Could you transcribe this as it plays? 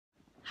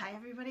Hi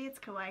everybody, it's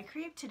Kawaii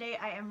Creep. Today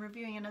I am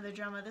reviewing another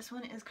drama. This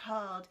one is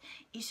called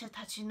Isha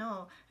Tachi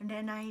no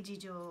Renai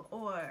Jijo,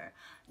 or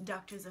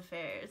Doctor's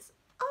Affairs.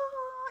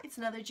 Oh, it's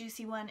another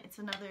juicy one. It's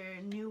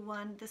another new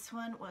one. This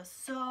one was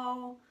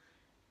so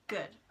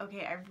good.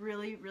 Okay, I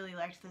really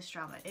liked this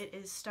drama. It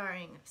is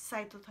starring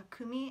Saito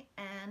Takumi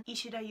and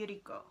Ishida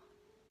Yuriko.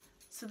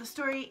 So the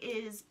story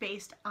is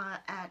based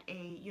at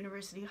a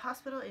university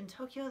hospital in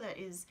Tokyo that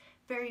is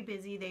very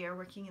busy. They are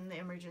working in the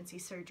emergency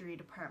surgery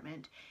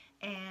department,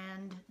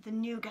 and the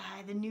new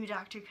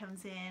doctor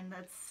comes in.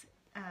 That's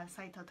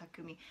Saito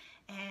Takumi,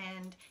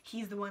 and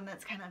he's the one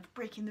that's kind of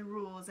breaking the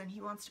rules, and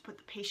he wants to put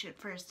the patient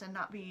first and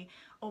not be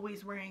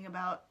always worrying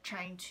about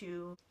trying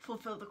to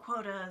fulfill the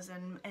quotas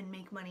and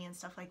make money and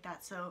stuff like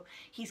that. So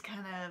he's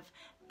kind of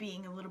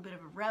being a little bit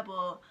of a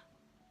rebel,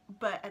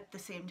 but at the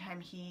same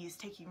time he's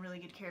taking really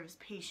good care of his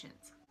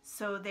patients.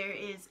 So there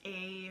is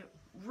a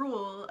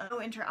rule of no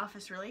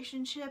inter-office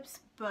relationships,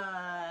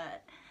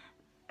 but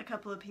a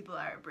couple of people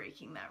are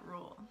breaking that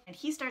rule. And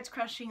he starts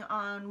crushing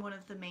on one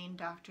of the main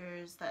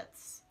doctors,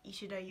 that's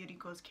Ishida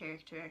Yuriko's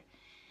character,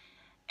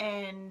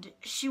 and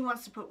she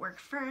wants to put work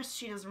first.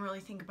 She doesn't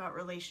really think about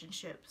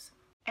relationships.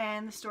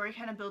 And the story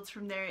kind of builds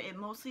from there. It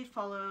mostly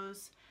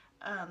follows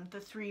the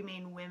three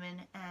main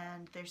women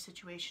and their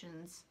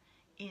situations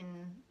in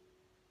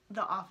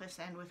the office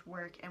and with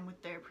work and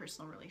with their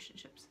personal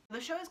relationships.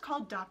 The show is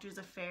called Doctor's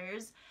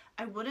Affairs.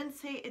 I wouldn't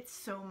say it's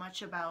so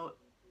much about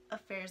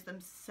affairs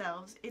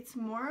themselves. It's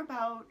more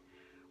about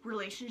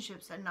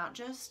relationships, and not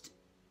just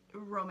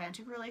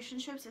romantic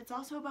relationships. It's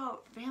also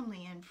about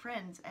family and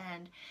friends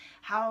and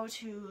how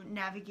to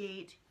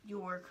navigate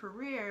your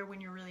career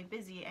when you're really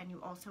busy and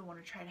you also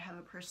want to try to have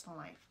a personal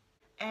life.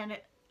 And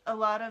a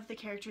lot of the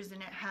characters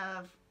in it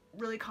have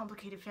really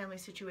complicated family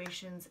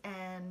situations,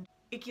 and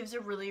it gives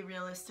a really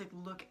realistic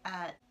look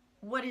at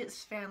what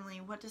is family,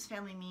 what does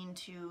family mean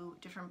to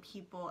different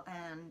people,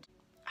 and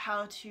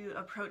how to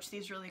approach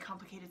these really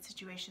complicated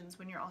situations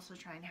when you're also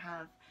trying to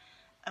have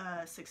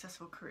a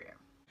successful career.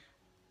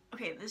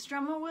 Okay, this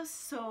drama was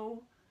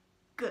so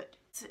good.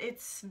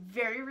 It's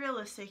very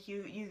realistic.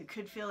 You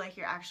could feel like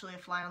you're actually a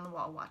fly on the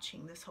wall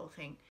watching this whole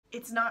thing.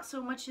 It's not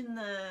so much in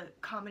the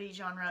comedy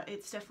genre,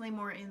 it's definitely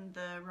more in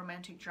the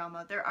romantic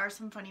drama. There are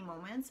some funny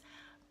moments,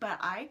 but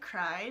I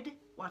cried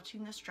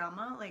watching this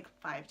drama like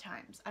 5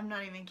 times. I'm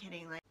not even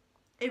kidding. Like,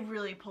 it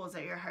really pulls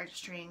at your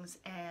heartstrings,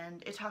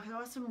 and it talks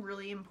about some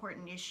really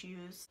important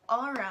issues.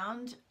 All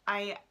around,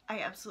 I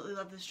absolutely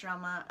love this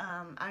drama.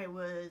 I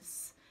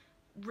was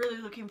really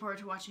looking forward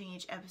to watching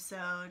each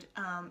episode.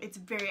 It's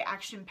very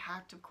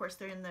action-packed. Of course,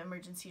 they're in the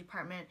emergency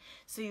department,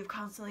 so you've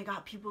constantly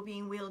got people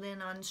being wheeled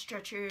in on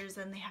stretchers,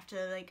 and they have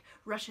to like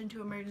rush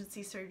into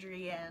emergency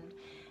surgery, and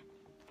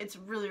it's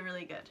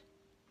really good.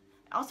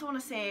 I also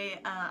want to say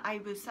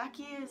Aibu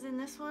Saki is in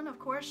this one. Of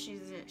course,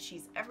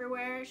 she's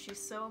everywhere. She's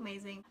so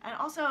amazing. And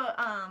also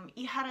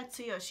Ihara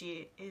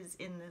Tsuyoshi is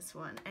in this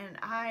one, and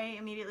I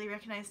immediately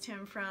recognized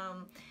him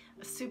from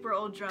a super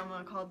old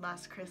drama called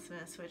Last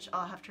Christmas, which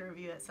I'll have to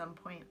review at some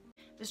point.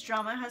 This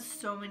drama has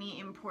so many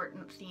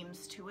important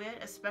themes to it,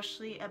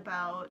 especially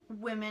about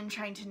women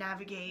trying to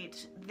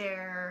navigate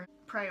their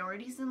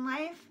priorities in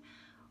life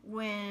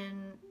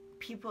when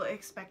people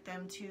expect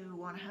them to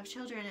want to have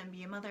children and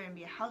be a mother and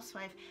be a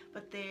housewife,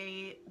 but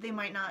they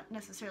might not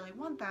necessarily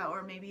want that,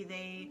 or maybe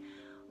they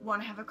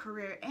want to have a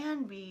career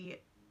and be,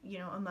 you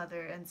know, a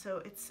mother. And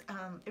so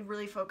it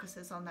really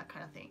focuses on that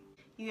kind of thing.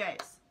 You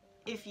guys,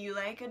 if you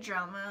like a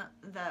drama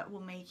that will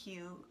make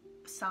you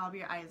sob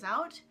your eyes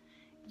out,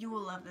 you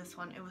will love this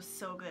one. It was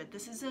so good.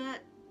 This is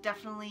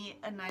definitely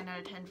a 9 out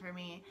of 10 for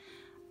me.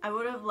 I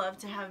would have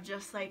loved to have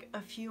just like a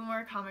few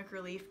more comic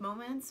relief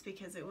moments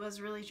because it was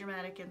really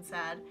dramatic and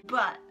sad.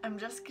 But I'm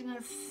just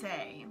gonna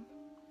say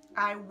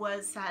I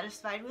was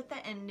satisfied with the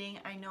ending.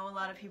 I know a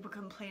lot of people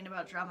complain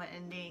about drama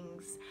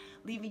endings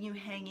leaving you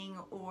hanging,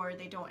 or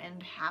they don't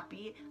end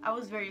happy. I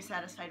was very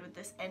satisfied with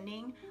this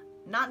ending.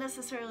 Not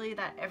necessarily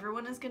that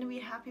everyone is gonna be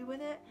happy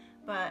with it,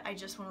 but I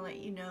just want to let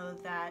you know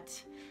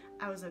that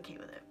I was okay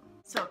with it.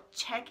 So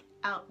check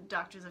out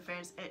Doctor's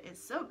Affairs. It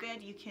is so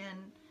good. You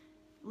can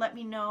let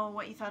me know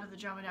what you thought of the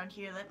drama down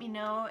here. Let me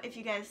know if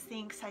you guys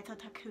think Saito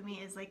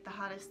Takumi is like the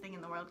hottest thing in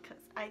the world, because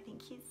I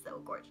think he's so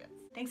gorgeous.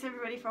 Thanks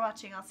everybody for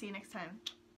watching. I'll see you next time.